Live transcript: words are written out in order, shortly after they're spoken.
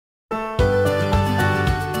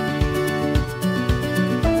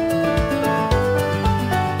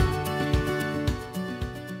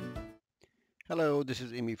Hello, this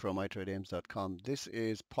is Imi from iTradeAIMS.com. This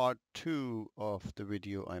is part 2 of the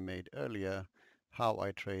video I made earlier, how I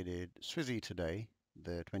traded Swissy today,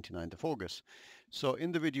 the 29th of August. So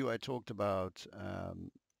in the video I talked about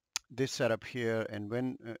this setup here, and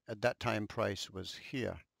when at that time price was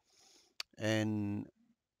here, and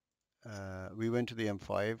we went to the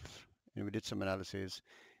M5 and we did some analysis,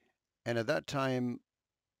 and at that time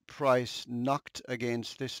price knocked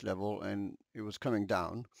against this level and it was coming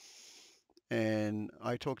down. And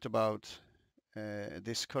I talked about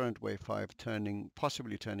this current wave 5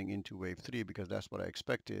 possibly turning into wave 3, because that's what I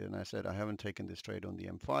expected. And I said I haven't taken this trade on the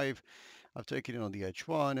M5. I've taken it on the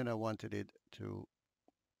H1, and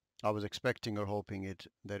I was expecting or hoping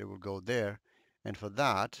that it will go there. And for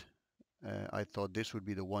that, I thought this would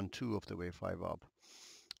be the 1-2 of the wave 5 up.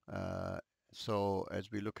 So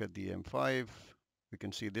as we look at the M5, we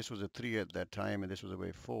can see this was a 3 at that time, and this was a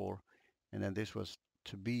wave 4, and then this was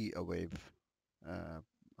to be a wave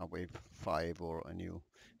 5 or a new.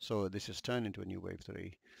 So this has turned into a new wave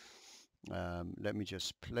 3. Let me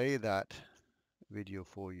just play that video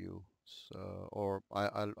for you. So, or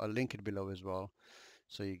I'll link it below as well.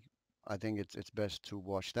 So I think it's best to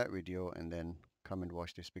watch that video and then come and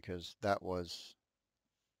watch this, because that was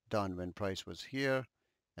done when price was here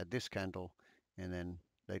at this candle, and then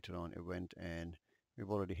later on it went, and we've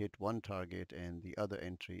already hit one target, and the other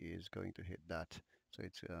entry is going to hit that. So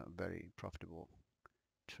it's very profitable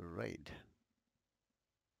trade.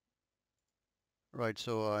 Right,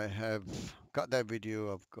 so I have got that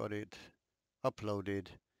video, I've got it uploaded,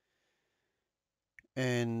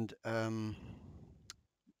 and yeah,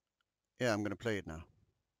 I'm going to play it now.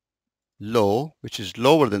 Low, which is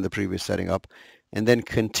lower than the previous setting up, and then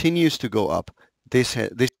continues to go up. This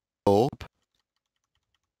low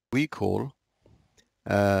we call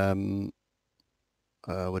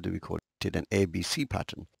what do we call it? An ABC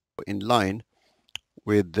pattern, in line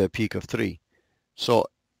with the peak of 3. So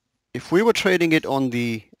if we were trading it on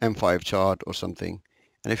the M5 chart or something,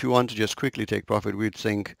 and if you want to just quickly take profit, we'd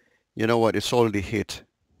think, you know what, it's already hit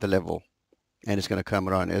the level and it's going to come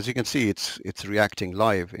around. As you can see, it's reacting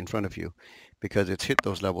live in front of you because it's hit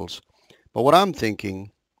those levels. But what I'm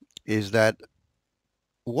thinking is that,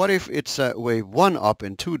 what if it's a wave 1 up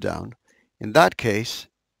and 2 down? In that case,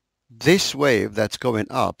 this wave that's going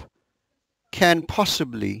up can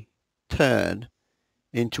possibly turn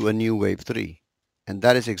into a new wave 3. And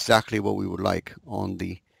that is exactly what we would like on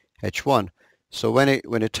the H1. So when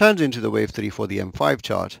it turns into the wave 3 for the M5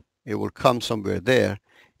 chart, it will come somewhere there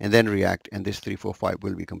and then react, and this 3, 4, 5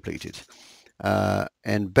 will be completed.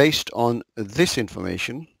 And based on this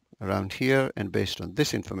information around here, and based on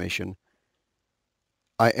this information,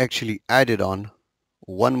 I actually added on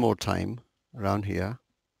one more time around here.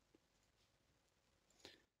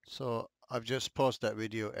 So I've just paused that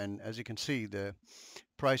video, and as you can see, the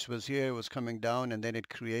price was here, was coming down, and then it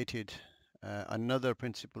created another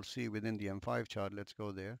principal C within the M5 chart. Let's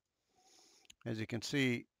go there. As you can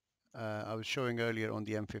see, I was showing earlier on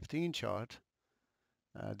the M15 chart.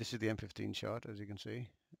 This is the M15 chart, as you can see.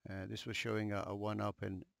 This was showing a 1 up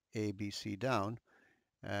and A, B, C down.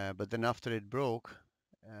 But then after it broke,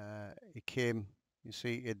 it came, you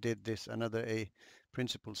see, it did this, another A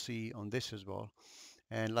principal C on this as well.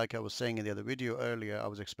 And like I was saying in the other video earlier, I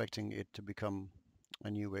was expecting it to become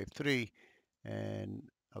a new wave 3, and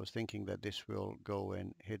I was thinking that this will go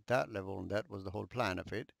and hit that level, and that was the whole plan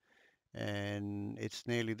of it, and it's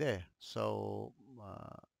nearly there. So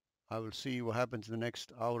I will see what happens in the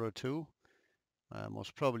next hour or two.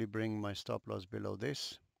 Most probably bring my stop loss below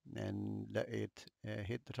this and let it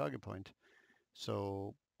hit the target point.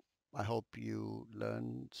 So I hope you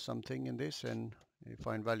learned something in this and you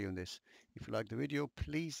find value in this. If you like the video,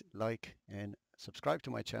 please like and subscribe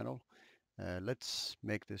to my channel. Let's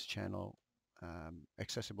make this channel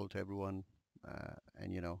accessible to everyone,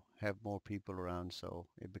 and have more people around, so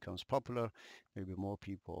it becomes popular. Maybe more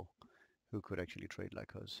people who could actually trade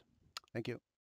like us. Thank you.